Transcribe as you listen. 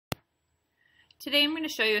Today I'm going to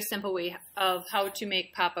show you a simple way of how to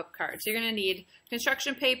make pop-up cards. You're going to need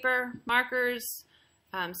construction paper, markers,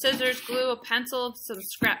 scissors, glue, a pencil, some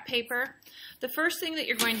scrap paper. The first thing that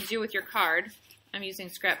you're going to do with your card, I'm using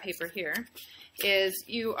scrap paper here, is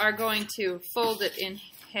you are going to fold it in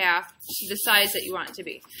half to the size that you want it to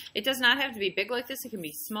be. It does not have to be big like this. It can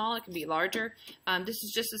be small. It can be larger. This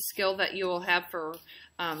is just a skill that you will have for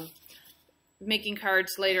making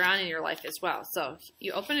cards later on in your life as well. So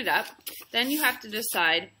you open it up, then you have to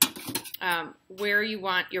decide where you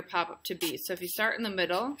want your pop-up to be. So if you start in the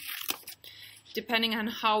middle, depending on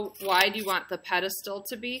how wide you want the pedestal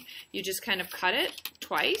to be, you just kind of cut it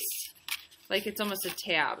twice, like it's almost a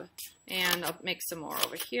tab. And I'll make some more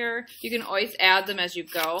over here. You can always add them as you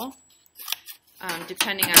go,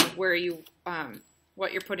 depending on where you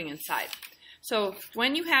what you're putting inside. So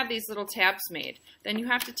when you have these little tabs made, then you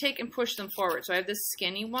have to take and push them forward. So I have this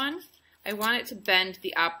skinny one. I want it to bend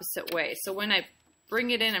the opposite way. So when I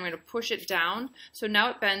bring it in, I'm going to push it down. So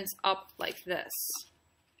now it bends up like this.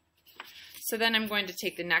 So then I'm going to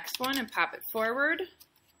take the next one and pop it forward.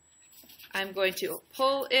 I'm going to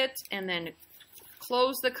pull it and then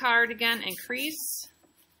close the card again and crease.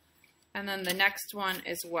 And then the next one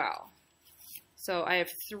as well. So I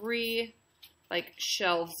have three like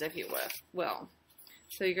shelves, if you will.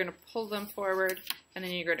 So you're going to pull them forward, and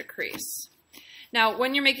then you're going to crease. Now,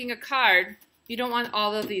 when you're making a card, you don't want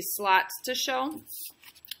all of these slots to show.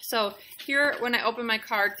 So here, when I open my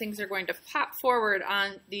card, things are going to pop forward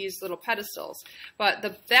on these little pedestals. But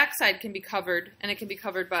the back side can be covered, and it can be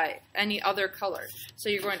covered by any other color. So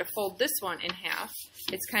you're going to fold this one in half.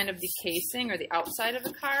 It's kind of the casing or the outside of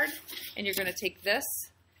the card. And you're going to take this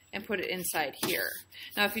and put it inside here.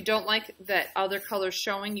 Now, if you don't like that other color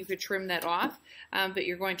showing, you could trim that off, but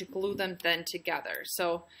you're going to glue them then together.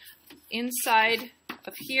 So inside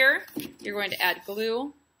of here, you're going to add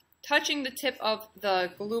glue, touching the tip of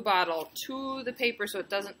the glue bottle to the paper so it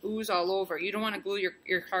doesn't ooze all over. You don't want to glue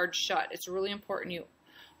your card shut. It's really important you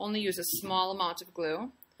only use a small amount of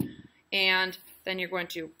glue. And then you're going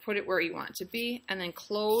to put it where you want it to be, and then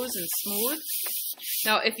close and smooth.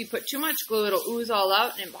 Now, if you put too much glue, it'll ooze all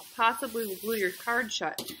out, and it possibly will glue your card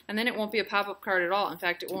shut. And then it won't be a pop-up card at all. In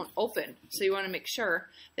fact, it won't open. So you want to make sure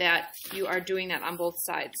that you are doing that on both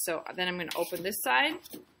sides. So then I'm going to open this side.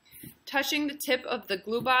 Touching the tip of the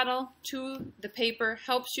glue bottle to the paper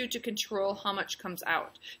helps you to control how much comes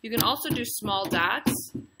out. You can also do small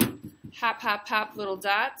dots. Hop, hop, hop, little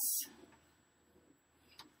dots.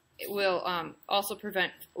 It will also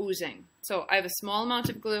prevent oozing. So I have a small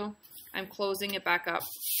amount of glue. I'm closing it back up.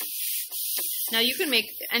 Now you can make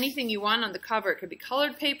anything you want on the cover. It could be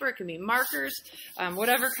colored paper, it could be markers,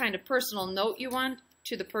 whatever kind of personal note you want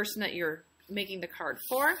to the person that you're making the card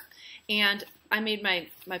for. And I made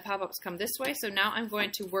my pop-ups come this way, so now I'm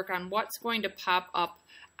going to work on what's going to pop up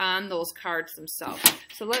on those cards themselves.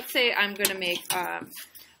 So let's say I'm going to make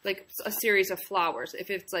like a series of flowers. If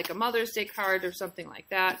it's like a Mother's Day card or something like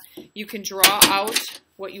that, you can draw out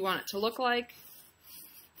what you want it to look like.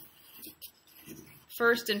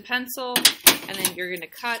 First in pencil, and then you're going to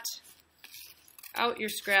cut out your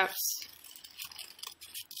scraps.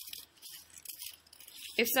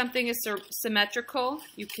 If something is symmetrical,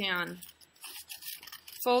 you can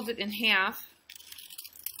fold it in half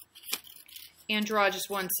and draw just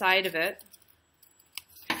one side of it.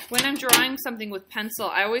 When I'm drawing something with pencil,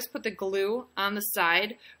 I always put the glue on the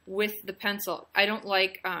side with the pencil. I don't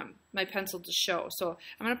like my pencil to show. So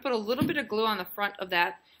I'm going to put a little bit of glue on the front of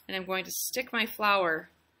that, and I'm going to stick my flower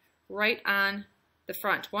right on the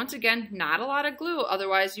front. Once again, not a lot of glue,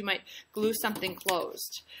 otherwise you might glue something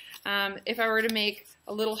closed. If I were to make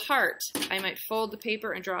a little heart, I might fold the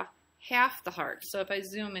paper and draw half the heart. So if I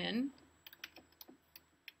zoom in,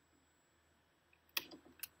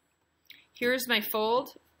 here's my fold.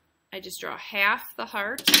 I just draw half the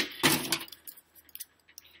heart.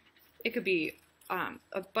 It could be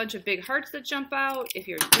a bunch of big hearts that jump out. If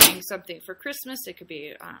you're doing something for Christmas, it could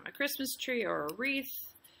be a Christmas tree or a wreath.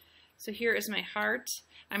 So here is my heart.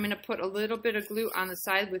 I'm going to put a little bit of glue on the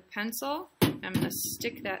side with pencil. I'm going to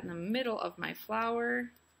stick that in the middle of my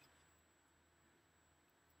flower.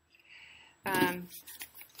 Let's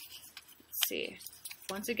see.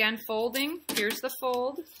 Once again, folding. Here's the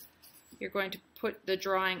fold. You're going to put the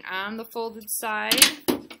drawing on the folded side,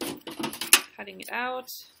 cutting it out.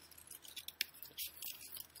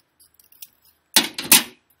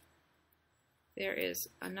 There is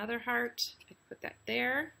another heart. I put that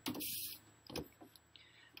there.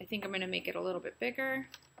 I think I'm going to make it a little bit bigger.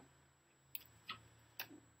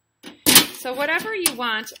 So whatever you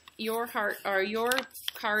want your heart or your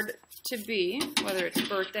card to be, whether it's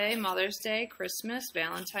birthday, Mother's Day, Christmas,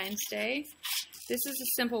 Valentine's Day. This is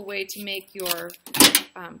a simple way to make your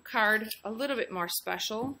card a little bit more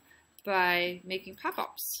special by making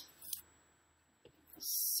pop-ups.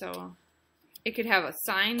 So it could have a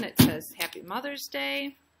sign that says Happy Mother's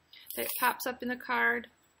Day that pops up in the card.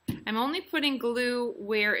 I'm only putting glue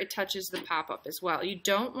where it touches the pop-up as well. You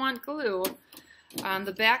don't want glue on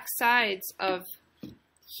the back sides of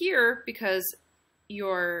here because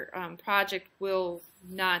your project will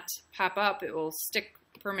not pop up. It will stick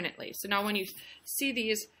permanently. So now when you see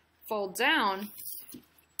these fold down,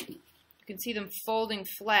 you can see them folding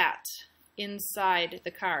flat inside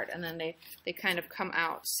the card, and then they kind of come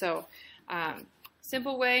out. So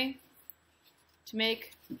simple way to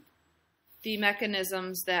make the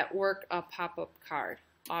mechanisms that work a pop-up card.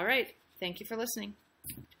 All right, thank you for listening.